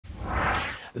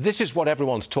This is what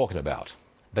everyone's talking about,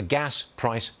 the gas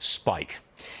price spike.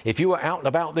 If you were out and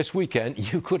about this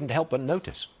weekend, you couldn't help but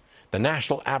notice. The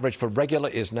national average for regular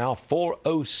is now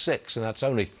 $4.06, and that's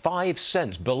only 5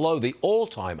 cents below the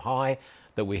all-time high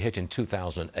that we hit in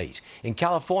 2008. In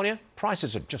California,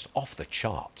 prices are just off the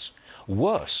charts.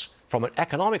 Worse, from an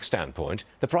economic standpoint,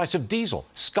 the price of diesel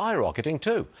skyrocketing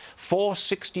too.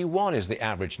 $4.61 is the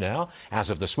average now, as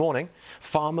of this morning.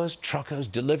 Farmers, truckers,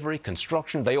 delivery,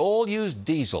 construction, they all use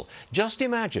diesel. Just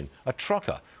imagine a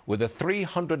trucker with a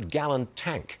 300-gallon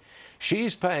tank.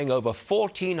 She's paying over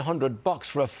 $1,400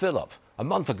 for a fill-up. A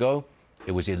month ago,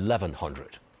 it was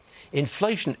 $1,100.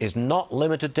 Inflation is not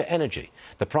limited to energy.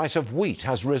 The price of wheat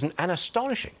has risen an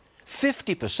astonishing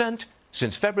 50%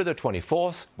 since February the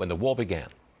 24th, when the war began.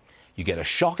 You get a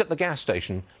shock at the gas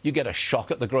station, you get a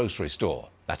shock at the grocery store.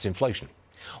 That's inflation.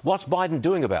 What's Biden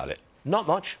doing about it? Not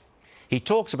much. He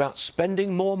talks about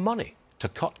spending more money to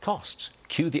cut costs.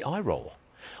 Cue the eye roll.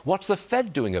 What's the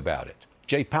Fed doing about it?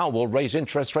 Jay Powell will raise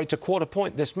interest rates a quarter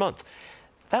point this month.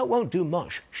 That won't do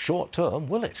much short term,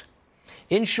 will it?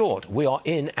 In short, we are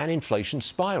in an inflation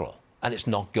spiral, and it's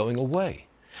not going away.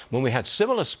 When we had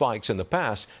similar spikes in the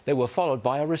past, they were followed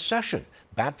by a recession.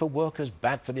 Bad for workers,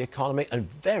 bad for the economy,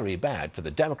 and very bad for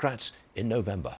the Democrats in November.